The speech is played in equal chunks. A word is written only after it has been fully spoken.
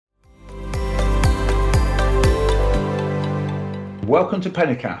Welcome to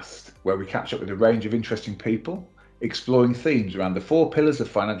PenneyCast, where we catch up with a range of interesting people, exploring themes around the 4 pillars of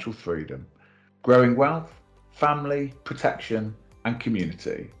financial freedom: growing wealth, family, protection, and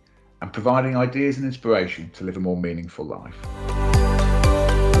community, and providing ideas and inspiration to live a more meaningful life.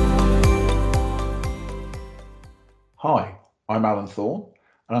 Hi, I'm Alun Thorne,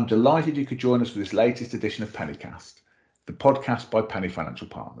 and I'm delighted you could join us for this latest edition of PenneyCast, the podcast by Penney Financial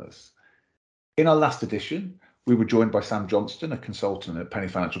Partners. In our last edition, we were joined by Sam Johnston, a consultant at Penney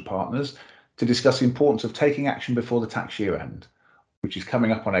Financial Partners, to discuss the importance of taking action before the tax year end, which is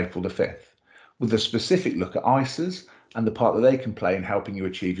coming up on April the 5th, with a specific look at ISAs and the part that they can play in helping you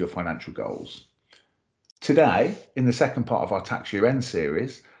achieve your financial goals. Today, in the second part of our tax year end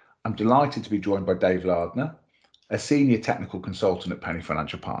series, I'm delighted to be joined by Dave Lardner, a senior technical consultant at Penney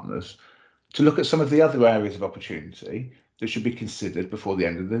Financial Partners, to look at some of the other areas of opportunity that should be considered before the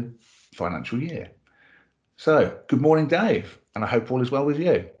end of the financial year. So, good morning, Dave, and I hope all is well with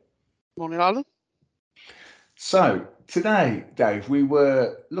you. Morning, Alan. So, today, Dave, we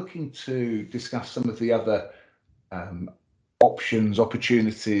were looking to discuss some of the other options,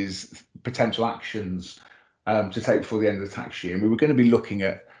 opportunities, potential actions to take before the end of the tax year. And we were going to be looking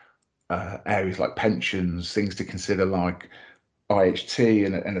at areas like pensions, things to consider like IHT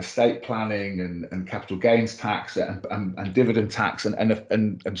and estate planning and capital gains tax and dividend tax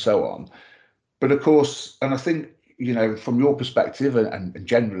and so on. But of course, and I think, you know, from your perspective and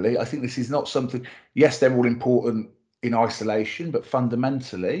generally, I think this is not something, yes, they're all important in isolation, but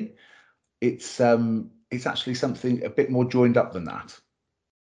fundamentally, it's actually something a bit more joined up than that.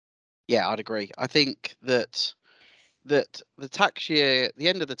 Yeah, I'd agree. I think that the tax year, the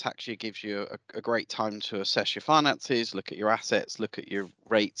end of the tax year gives you a great time to assess your finances, look at your assets, look at your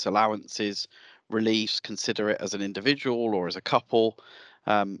rates, allowances, reliefs, consider it as an individual or as a couple.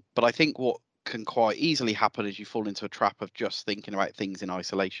 But I think what can quite easily happen is you fall into a trap of just thinking about things in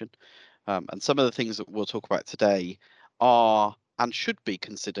isolation. And some of the things that we'll talk about today are and should be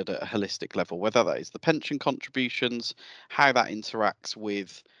considered at a holistic level, whether that is the pension contributions, how that interacts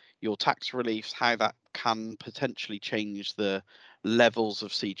with your tax reliefs, how that can potentially change the levels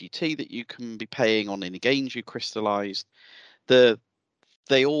of CGT that you can be paying on any gains you crystallised.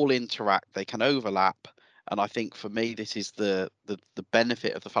 They all interact, they can overlap. And I think for me, this is the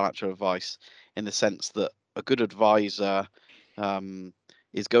benefit of the financial advice, in the sense that a good advisor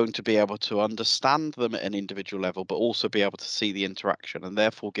is going to be able to understand them at an individual level, but also be able to see the interaction and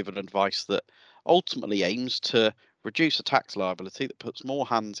therefore give an advice that ultimately aims to reduce a tax liability that puts more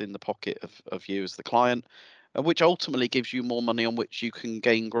hands in the pocket of you as the client, and which ultimately gives you more money on which you can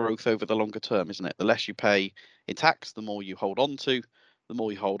gain growth over the longer term, isn't it? The less you pay in tax, the more you hold on to. The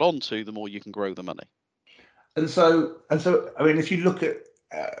more you hold on to, the more you can grow the money. And so, I mean, if you look at,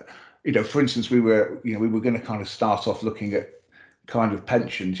 for instance, we were going to kind of start off looking at kind of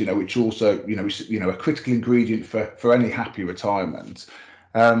pensions, which also, a critical ingredient for any happy retirement.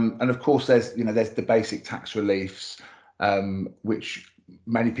 And of course, there's the basic tax reliefs, which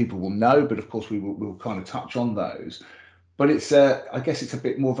many people will know, but of course we'll kind of touch on those. But it's, I guess it's a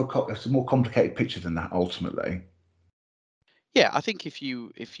bit more of it's a more complicated picture than that ultimately. Yeah, I think if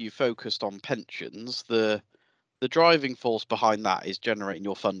you focused on pensions, the driving force behind that is generating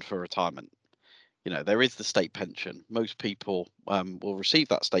your fund for retirement. There is the state pension. Most people will receive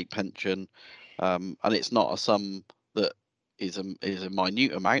that state pension, and it's not a sum that is a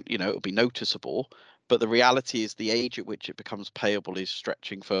minute amount. It'll be noticeable, but the reality is the age at which it becomes payable is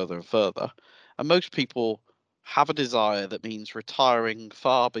stretching further and further, and most people have a desire that means retiring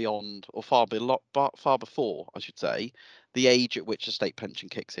far beyond, or far before, I should say, the age at which a state pension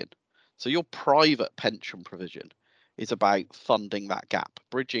kicks in. So your private pension provision is about funding that gap,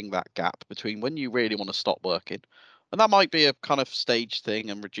 bridging that gap between when you really want to stop working. And that might be a kind of stage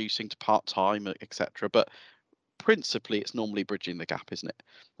thing and reducing to part-time, etc. But principally, it's normally bridging the gap, isn't it?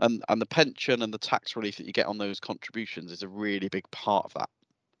 And the pension and the tax relief that you get on those contributions is a really big part of that.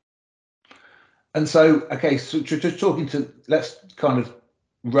 And so, okay, so just let's kind of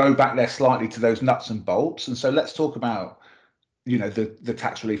row back there slightly to those nuts and bolts. And so let's talk about, the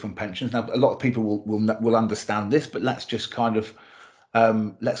tax relief on pensions. Now, a lot of people will understand this, but let's just kind of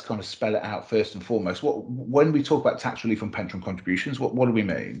spell it out first and foremost. When we talk about tax relief on pension contributions, what do we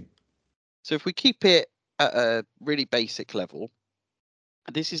mean? So if we keep it at a really basic level,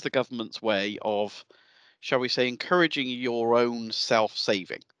 this is the government's way of, shall we say, encouraging your own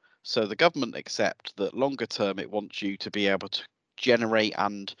self-saving. So the government accept that longer term, it wants you to be able to generate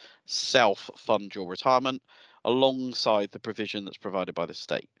and self-fund your retirement alongside the provision that's provided by the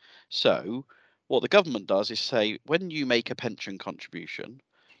state. So what the government does is say, when you make a pension contribution,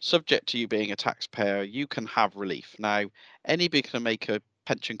 subject to you being a taxpayer, you can have relief. Now, anybody can make a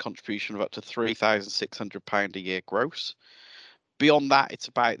pension contribution of up to £3,600 a year gross. Beyond that, it's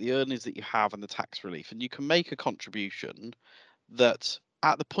about the earnings that you have and the tax relief. And you can make a contribution that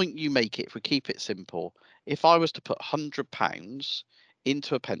at the point you make it, if we keep it simple, if I was to put £100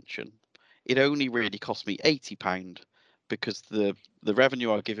 into a pension, it only really cost me £80 because the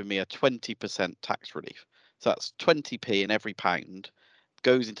revenue are giving me a 20% tax relief. So that's 20p in every pound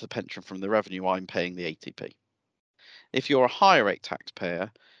goes into the pension from the revenue I'm paying the 80p. If you're a higher rate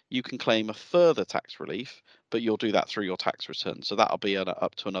taxpayer, you can claim a further tax relief, but you'll do that through your tax return. So that'll be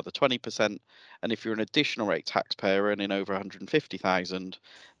up to another 20%. And if you're an additional rate taxpayer earning over 150,000,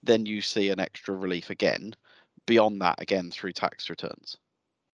 then you see an extra relief again, beyond that again through tax returns.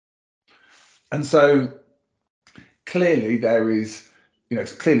 And so clearly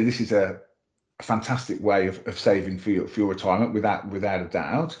clearly this is a fantastic way of saving for your retirement without a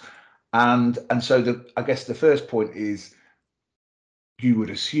doubt. And so I guess the first point is, you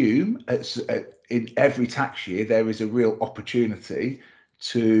would assume in every tax year there is a real opportunity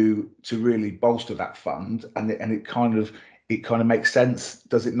to really bolster that fund, and it kind of makes sense,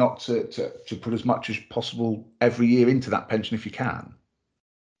 does it not, to put as much as possible every year into that pension if you can?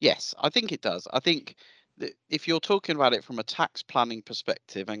 Yes, I think it does. I think that if you're talking about it from a tax planning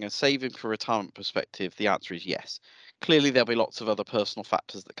perspective and a saving for retirement perspective, the answer is yes. Clearly, there'll be lots of other personal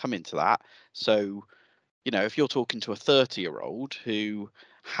factors that come into that. So, if you're talking to a 30-year-old who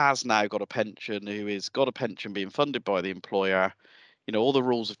has now got a pension, who has got a pension being funded by the employer, all the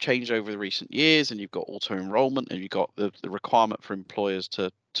rules have changed over the recent years, and you've got auto enrollment, and you've got the requirement for employers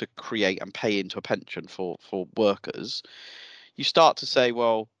to create and pay into a pension for workers. You start to say,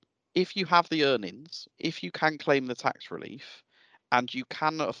 well, if you have the earnings, if you can claim the tax relief, and you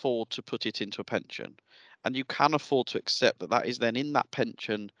can afford to put it into a pension, and you can afford to accept that that is then in that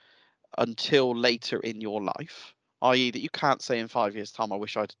pension until later in your life, i.e., that you can't say in 5 years' time, I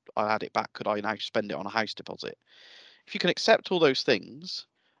wish I had it back, could I now spend it on a house deposit? If you can accept all those things,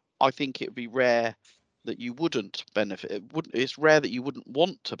 I think it would be rare that you wouldn't benefit. It's rare that you wouldn't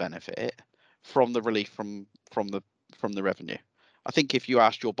want to benefit from the relief from the revenue. I think if you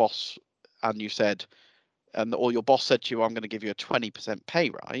asked your boss and you said, or your boss said to you, I'm going to give you a 20% pay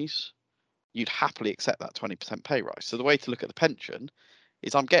rise, you'd happily accept that 20% pay rise. So the way to look at the pension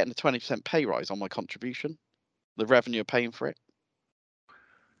is, I'm getting a 20% pay rise on my contribution, the revenue are paying for it.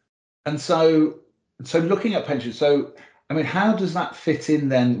 And so looking at pensions, so I mean, how does that fit in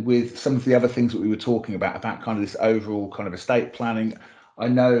then with some of the other things that we were talking about kind of this overall kind of estate planning? I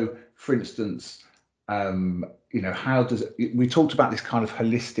know, for instance, how does we talked about this kind of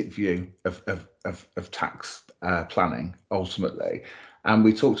holistic view of tax planning ultimately, and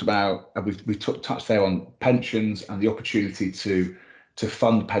we talked about touched there on pensions and the opportunity to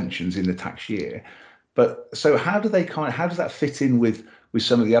fund pensions in the tax year. But so how does that fit in with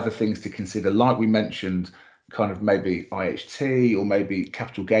some of the other things to consider, like we mentioned, kind of maybe IHT or maybe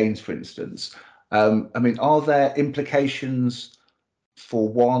capital gains, for instance? I mean, are there implications for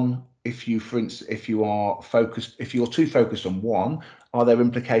one if you if you're too focused on one? Are there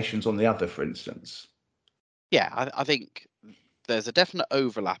implications on the other, for instance? Yeah, I think there's a definite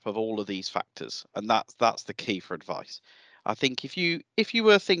overlap of all of these factors, and that's the key for advice. I think if you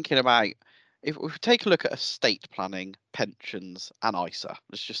were thinking about, if we take a look at estate planning, pensions, and ISA,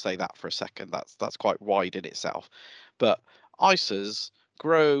 let's just say that for a second. That's quite wide in itself, but ISAs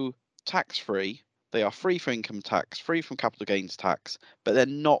grow tax free. They are free from income tax, free from capital gains tax, but they're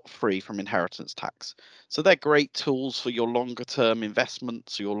not free from inheritance tax. So they're great tools for your longer term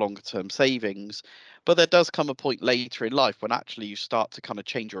investments, your longer term savings. But there does come a point later in life when actually you start to kind of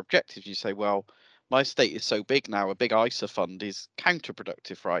change your objectives. You say, well, my estate is so big now, a big ISA fund is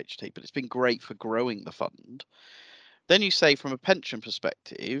counterproductive for IHT, but it's been great for growing the fund. Then you say, from a pension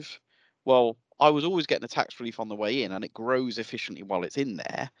perspective, well, I was always getting a tax relief on the way in, and it grows efficiently while it's in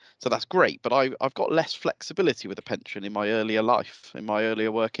there. So that's great, but I've got less flexibility with a pension in my earlier life, in my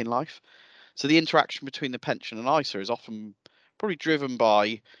earlier working life. So the interaction between the pension and ISA is often probably driven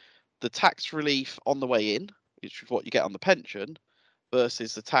by the tax relief on the way in, which is what you get on the pension,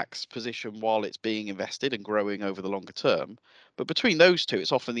 versus the tax position while it's being invested and growing over the longer term. But between those two,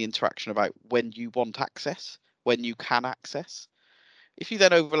 it's often the interaction about when you want access, when you can access. If you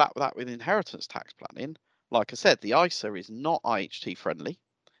then overlap that with inheritance tax planning, like I said, the ISA is not IHT friendly.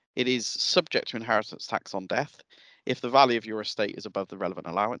 It is subject to inheritance tax on death if the value of your estate is above the relevant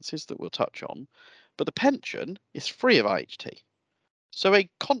allowances that we'll touch on. But the pension is free of IHT. So a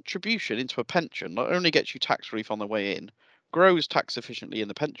contribution into a pension not only gets you tax relief on the way in, grows tax efficiently in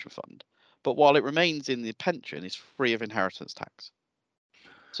the pension fund, but while it remains in the pension, is free of inheritance tax.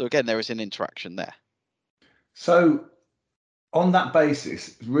 So again, there is an interaction there. So on that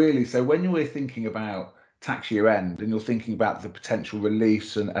basis, really, so when you're thinking about tax year end and you're thinking about the potential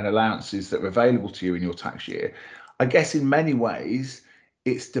reliefs and allowances that are available to you in your tax year, I guess in many ways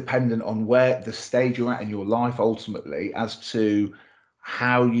it's dependent on where the stage you're at in your life ultimately as to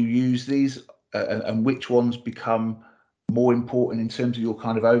how you use these and which ones become more important in terms of your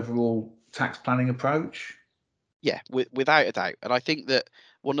kind of overall tax planning approach. Yeah, without a doubt. And I think that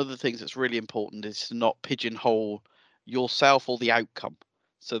one of the things that's really important is to not pigeonhole yourself or the outcome.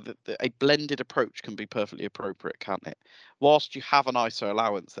 So that a blended approach can be perfectly appropriate, can't it? Whilst you have an ISA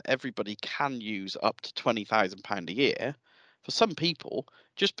allowance that everybody can use up to £20,000 a year, for some people,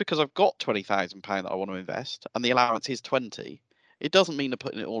 just because I've got £20,000 that I want to invest and the allowance is 20, it doesn't mean that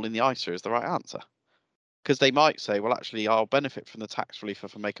putting it all in the ISA is the right answer. Because they might say, well, actually, I'll benefit from the tax relief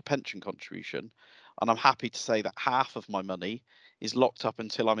if I make a pension contribution. And I'm happy to say that half of my money is locked up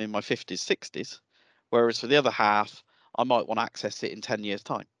until I'm in my 50s, 60s. Whereas for the other half, I might want to access it in 10 years'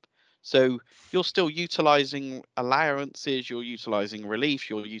 time. So you're still utilising allowances, you're utilising relief,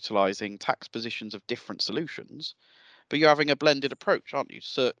 you're utilising tax positions of different solutions, but you're having a blended approach, aren't you,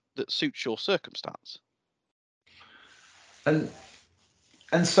 so that suits your circumstance. And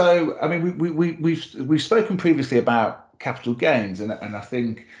so, I mean, we've spoken previously about capital gains, and I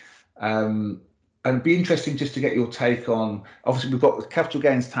think, and it'd be interesting just to get your take on. Obviously, we've got the capital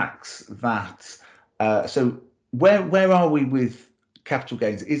gains tax that. So, where are we with capital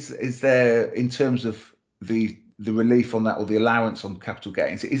gains? Is there, in terms of the relief on that or the allowance on capital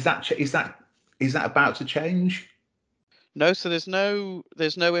gains, is that about to change? No, so there's no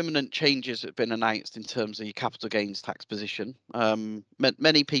imminent changes that have been announced in terms of your capital gains tax position.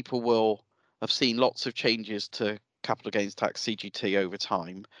 Many people will have seen lots of changes to capital gains tax CGT over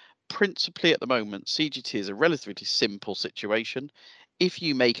time. Principally at the moment, CGT is a relatively simple situation. If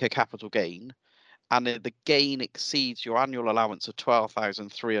you make a capital gain and the gain exceeds your annual allowance of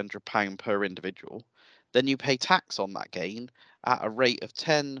 £12,300 per individual, then you pay tax on that gain at a rate of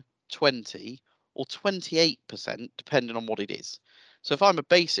 10, 20, or 28%, depending on what it is. So if I'm a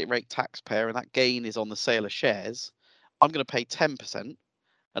basic rate taxpayer and that gain is on the sale of shares, I'm going to pay 10%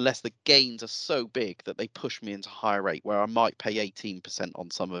 unless the gains are so big that they push me into a higher rate where I might pay 18% on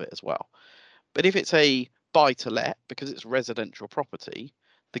some of it as well. But if it's a buy to let, because it's residential property,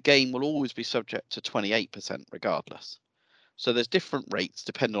 the gain will always be subject to 28% regardless. So there's different rates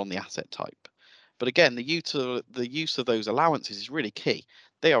depending on the asset type. But again, the use of those allowances is really key.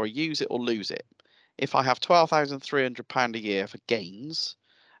 They are a use it or lose it. If I have £12,300 a year for gains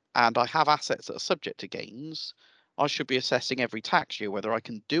and I have assets that are subject to gains, I should be assessing every tax year whether I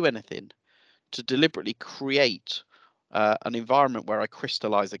can do anything to deliberately create an environment where I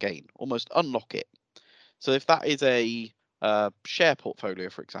crystallize a gain, almost unlock it. So if that is a share portfolio,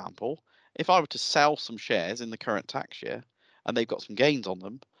 for example, if I were to sell some shares in the current tax year and they've got some gains on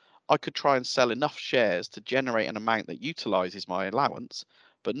them, I could try and sell enough shares to generate an amount that utilizes my allowance,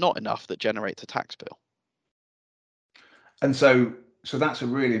 but not enough that generates a tax bill. And so that's a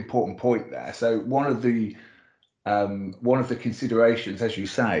really important point there. So one of the considerations, as you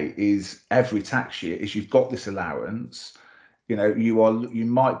say, is every tax year is you've got this allowance. You know, you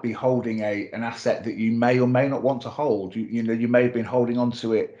might be holding an asset that you may or may not want to hold. You may have been holding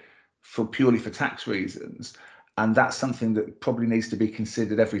onto it for purely for tax reasons, and that's something that probably needs to be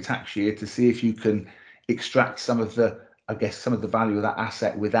considered every tax year to see if you can extract some of the value of that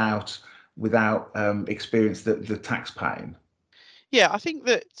asset without experience the tax pain. Yeah, I think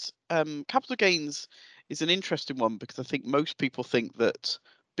that capital gains is an interesting one because I think most people think that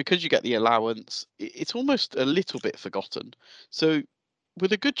because you get the allowance, it's almost a little bit forgotten. So,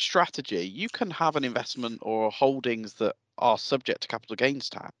 with a good strategy, you can have an investment or holdings that are subject to capital gains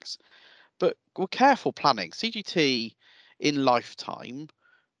tax, but with careful planning, CGT in lifetime,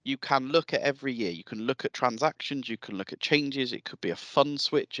 you can look at every year. You can look at transactions, you can look at changes. It could be a fund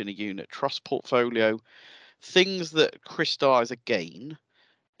switch in a unit trust portfolio, things that crystallize a gain.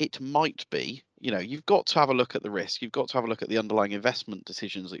 It might be, you've got to have a look at the risk. You've got to have a look at the underlying investment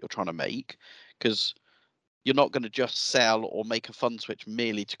decisions that you're trying to make, because you're not going to just sell or make a fund switch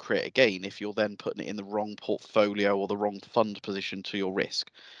merely to create a gain if you're then putting it in the wrong portfolio or the wrong fund position to your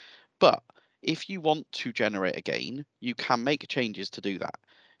risk. But if you want to generate a gain, you can make changes to do that.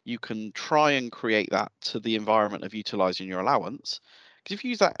 You can try and create that to the environment of utilizing your allowance. Because if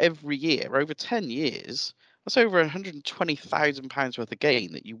you use that every year, over 10 years, that's over £120,000 worth of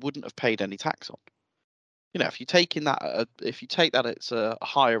gain that you wouldn't have paid any tax on. If you take that it's a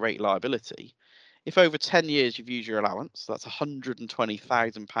higher rate liability, if over 10 years you've used your allowance, that's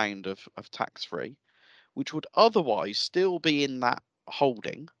 £120,000 of tax free, which would otherwise still be in that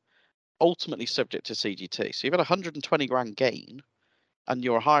holding, ultimately subject to CGT. So you've had 120 grand gain and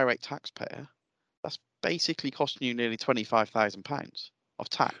you're a higher rate taxpayer, that's basically costing you nearly £25,000 of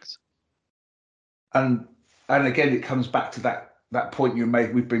tax. And again, it comes back to that point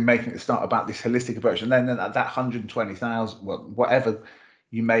we've been making at the start about this holistic approach, and then that 120,000, well, whatever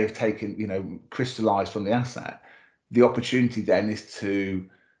you may have taken, crystallized from the asset, the opportunity then is to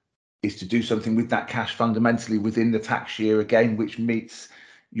do something with that cash fundamentally within the tax year again, which meets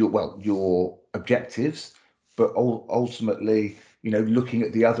your objectives, but ultimately, looking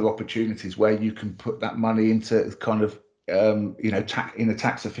at the other opportunities where you can put that money into kind of in a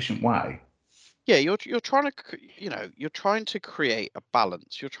tax efficient way. Yeah, you're trying to you're trying to create a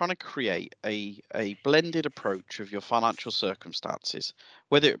balance. You're trying to create a blended approach of your financial circumstances,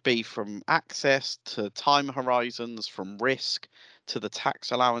 whether it be from access to time horizons, from risk to the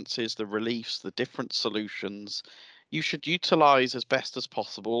tax allowances, the reliefs, the different solutions. You should utilize as best as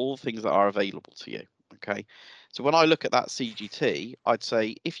possible all things that are available to you. Okay. So when I look at that CGT, I'd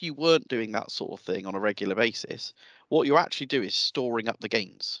say if you weren't doing that sort of thing on a regular basis, what you actually do is storing up the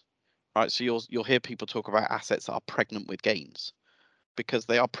gains. Right, so you'll hear people talk about assets that are pregnant with gains because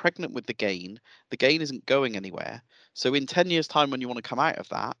they are pregnant with the gain. The gain isn't going anywhere. So in 10 years' time, when you want to come out of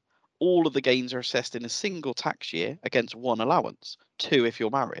that, all of the gains are assessed in a single tax year against one allowance, two if you're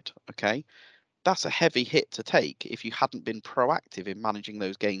married. Okay, that's a heavy hit to take if you hadn't been proactive in managing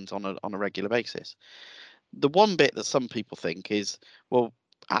those gains on a regular basis. The one bit that some people think is, well,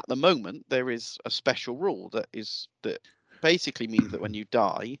 at the moment there is a special rule that basically means that when you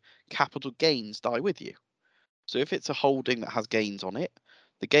die, capital gains die with you. So if it's a holding that has gains on it,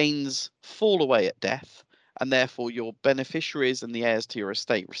 the gains fall away at death, and therefore your beneficiaries and the heirs to your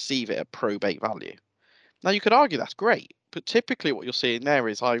estate receive it at probate value. Now you could argue that's great, but typically what you're seeing there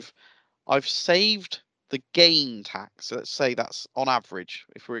is I've saved the gain tax. So let's say that's on average,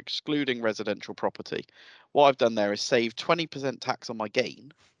 if we're excluding residential property, what I've done there is save 20% tax on my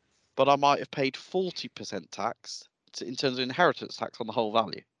gain, but I might have paid 40% tax in terms of inheritance tax on the whole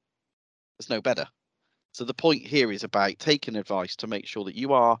value. It's no better. So the point here is about taking advice to make sure that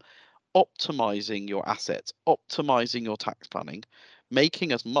you are optimizing your assets, optimizing your tax planning,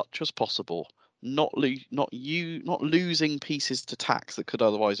 making as much as possible, not losing pieces to tax that could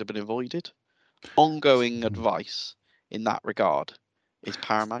otherwise have been avoided. Ongoing advice in that regard is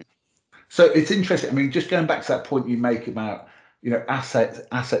paramount. So it's interesting. I mean, just going back to that point you make about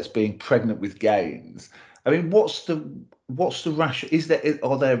assets being pregnant with gains. I mean, what's the rational?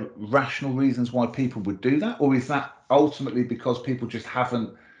 Are there rational reasons why people would do that, or is that ultimately because people just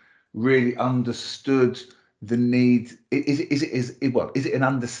haven't really understood the need? Is it an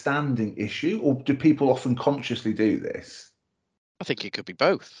understanding issue, or do people often consciously do this? I think it could be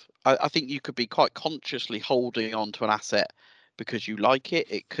both. I think you could be quite consciously holding on to an asset because you like it.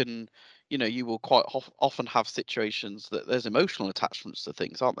 It can, you will quite often have situations that there's emotional attachments to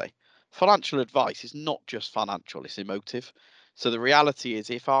things, aren't they? Financial advice is not just financial, it's emotive. So the reality is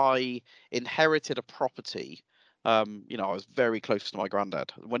if I inherited a property, I was very close to my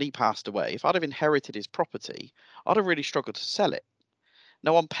granddad. When he passed away, if I'd have inherited his property, I'd have really struggled to sell it.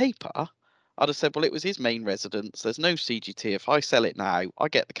 Now, on paper, I'd have said, well, it was his main residence. There's no CGT. If I sell it now, I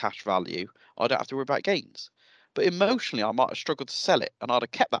get the cash value. I don't have to worry about gains. But emotionally, I might have struggled to sell it and I'd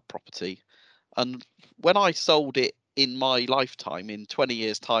have kept that property. And when I sold it in my lifetime, in 20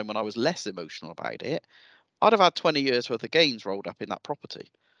 years' time, when I was less emotional about it, I'd have had 20 years worth of gains rolled up in that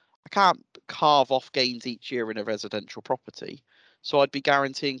property. I can't carve off gains each year in a residential property. So I'd be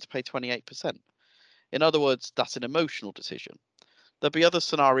guaranteeing to pay 28%. In other words, that's an emotional decision. There'll be other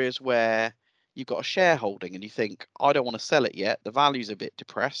scenarios where you've got a shareholding and you think, I don't want to sell it yet. The value's a bit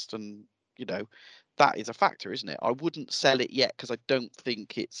depressed, and you know that is a factor, isn't it? I wouldn't sell it yet because I don't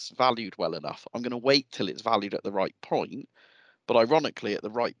think it's valued well enough. I'm going to wait till it's valued at the right point. But ironically, at the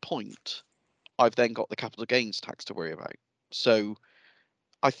right point, I've then got the capital gains tax to worry about. So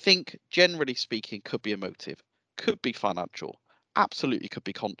I think, generally speaking, could be emotive, could be financial, absolutely could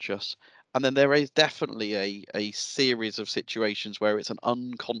be conscious. And then there is definitely a series of situations where it's an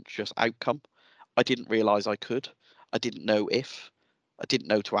unconscious outcome. I didn't realize I could. I didn't know if. I didn't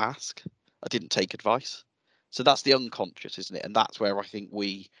know to ask. I didn't take advice. So that's the unconscious, isn't it? And that's where I think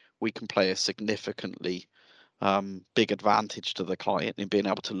we can play a significantly big advantage to the client in being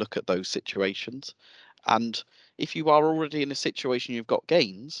able to look at those situations. And if you are already in a situation you've got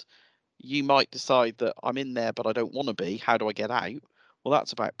gains, you might decide that I'm in there, but I don't want to be. How do I get out? Well,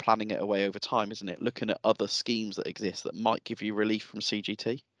 that's about planning it away over time, isn't it? Looking at other schemes that exist that might give you relief from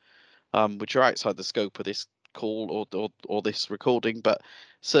CGT, which are outside the scope of this call or this recording. But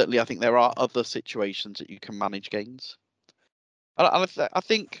certainly, I think there are other situations that you can manage gains. I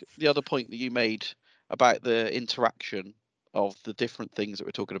think the other point that you made about the interaction of the different things that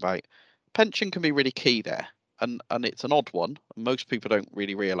we're talking about, pension can be really key there, and it's an odd one. Most people don't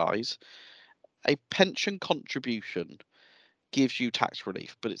really realise a pension contribution gives you tax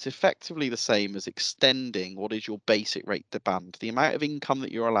relief, but it's effectively the same as extending what is your basic rate to band, the amount of income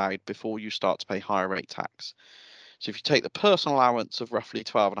that you're allowed before you start to pay higher rate tax. So if you take the personal allowance of roughly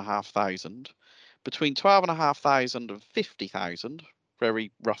 12,500, between 12,500 and 50,000,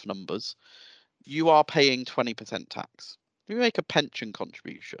 very rough numbers, you are paying 20% tax. If you make a pension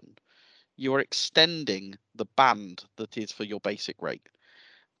contribution, you are extending the band that is for your basic rate.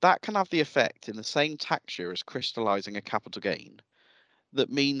 That can have the effect in the same tax year as crystallising a capital gain.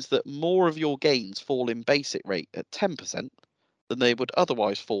 That means that more of your gains fall in basic rate at 10% than they would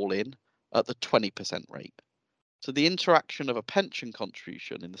otherwise fall in at the 20% rate. So the interaction of a pension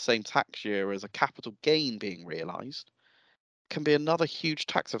contribution in the same tax year as a capital gain being realised can be another huge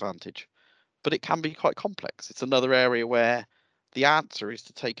tax advantage, but it can be quite complex. It's another area where the answer is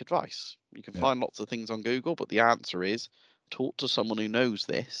to take advice. You can find lots of things on Google, but the answer is talk to someone who knows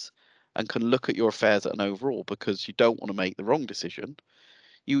this and can look at your affairs at an overall, because you don't want to make the wrong decision.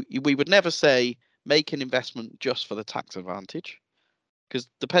 We would never say make an investment just for the tax advantage, because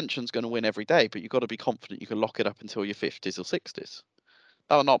the pension's going to win every day, but you've got to be confident you can lock it up until your 50s or 60s.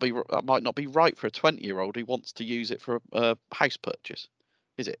 That might not be right for a 20-year-old who wants to use it for a house purchase,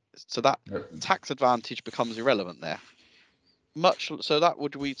 is it? So that tax advantage becomes irrelevant there. Much so that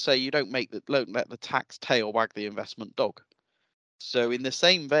we'd say you don't let the tax tail wag the investment dog. So in the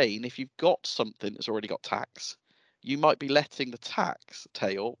same vein, if you've got something that's already got tax, you might be letting the tax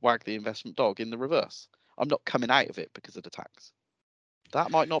tail wag the investment dog in the reverse. I'm not coming out of it because of the tax.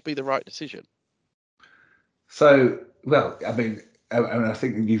 That might not be the right decision. So, well, I mean, I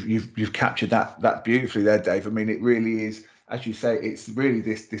think you've captured that beautifully there, Dave. I mean, it really is, as you say, it's really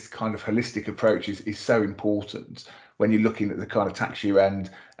this kind of holistic approach is so important when you're looking at the kind of tax year end.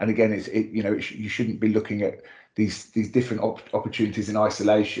 And again, you shouldn't be looking at these different opportunities in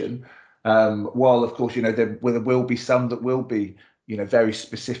isolation. While of course, there will be some that will be very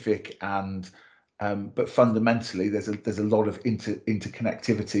specific and but fundamentally, there's a lot of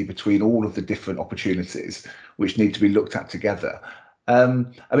interconnectivity between all of the different opportunities which need to be looked at together. I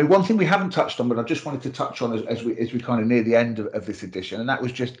mean, one thing we haven't touched on, but I just wanted to touch on as we kind of near the end of this edition, and that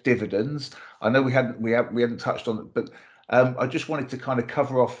was just dividends. I know we hadn't touched on it, but I just wanted to kind of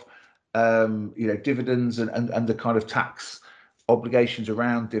cover off, dividends and the kind of tax obligations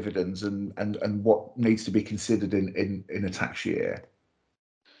around dividends and what needs to be considered in a tax year.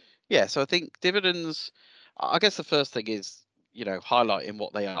 Yeah, so I think dividends, I guess the first thing is, highlighting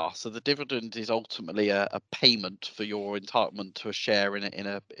what they are. So the dividend is ultimately a payment for your entitlement to a share in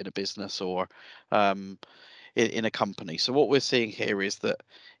a business or in a company. So what we're seeing here is that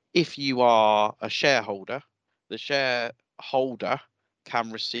if you are a shareholder, the shareholder can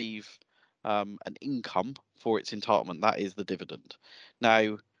receive an income for its entitlement. That is the dividend.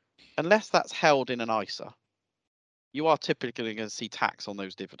 Now, unless that's held in an ISA, you are typically going to see tax on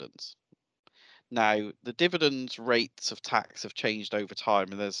those dividends. Now, the dividends rates of tax have changed over time,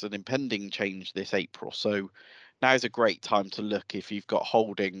 and there's an impending change this April. So now is a great time to look if you've got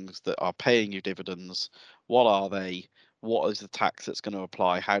holdings that are paying you dividends. What are they? What is the tax that's going to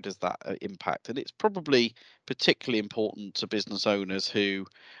apply? How does that impact? And it's probably particularly important to business owners who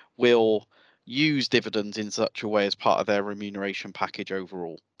will use dividends in such a way as part of their remuneration package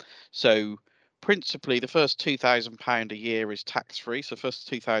overall. So principally, the first £2,000 a year is tax free. So first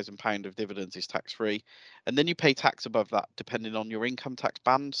 £2,000 of dividends is tax free, and then you pay tax above that depending on your income tax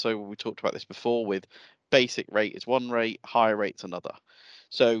band. So we talked about this before. With basic rate is one rate, higher rate's another.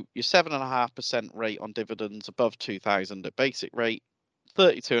 So your 7.5% rate on dividends above 2,000 at basic rate,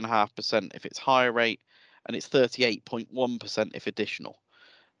 32.5% if it's higher rate, and it's 38.1% if additional.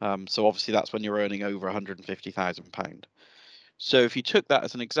 So obviously that's when you're earning over £150,000. So if you took that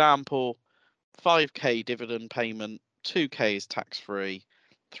as an example, 5k dividend payment, 2k is tax free,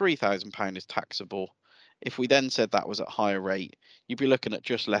 £3,000 is taxable. If we then said that was at higher rate, you'd be looking at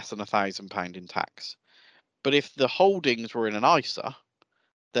just less than £1,000 in tax. But if the holdings were in an ISA,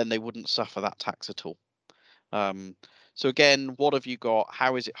 then they wouldn't suffer that tax at all. So again, what have you got?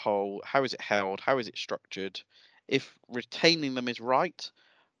 How is it whole? How is it held? How is it structured? If retaining them is right,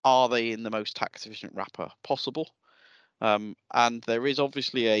 are they in the most tax efficient wrapper possible? And there is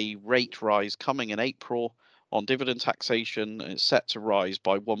obviously a rate rise coming in April on dividend taxation, and it's set to rise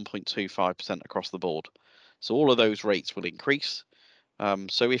by 1.25% across the board. So all of those rates will increase.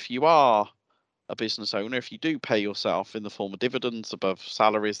 So if you are a business owner, if you do pay yourself in the form of dividends above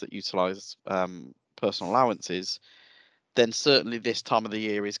salaries that utilise personal allowances, then certainly this time of the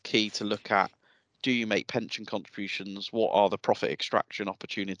year is key to look at. Do you make pension contributions? What are the profit extraction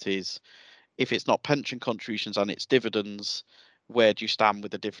opportunities? If it's not pension contributions and it's dividends, where do you stand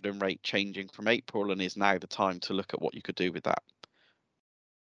with the dividend rate changing from April, and is now the time to look at what you could do with that?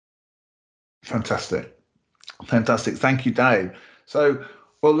 Fantastic. Thank you, Dave. So,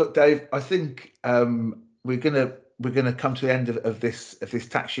 well, look, Dave, I think we're gonna come to the end of this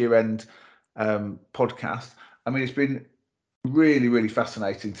tax year end podcast. I mean, it's been really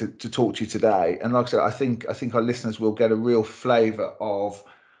fascinating to talk to you today, and like I said, I think our listeners will get a real flavour of,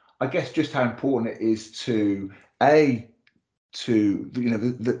 I guess, just how important it is to the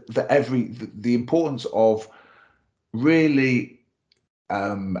importance of really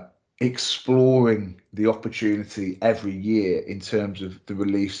exploring the opportunity every year in terms of the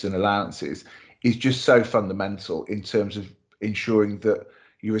reliefs and allowances is just so fundamental in terms of ensuring that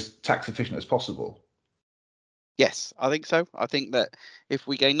you're as tax efficient as possible. Yes, I think so. I think that if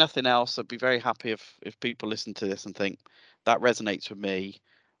we gain nothing else, I'd be very happy if people listen to this and think that resonates with me.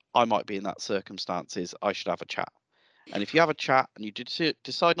 I might be in that circumstances. I should have a chat. And if you have a chat and you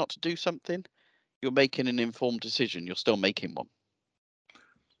decide not to do something, you're making an informed decision. You're still making one.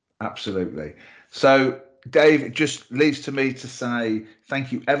 Absolutely. So, Dave, it just leaves to me to say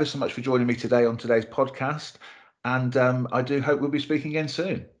thank you ever so much for joining me today on today's podcast. And I do hope we'll be speaking again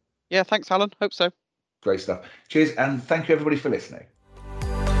soon. Yeah, thanks, Alan. Hope so. Great stuff. Cheers. And thank you, everybody, for listening.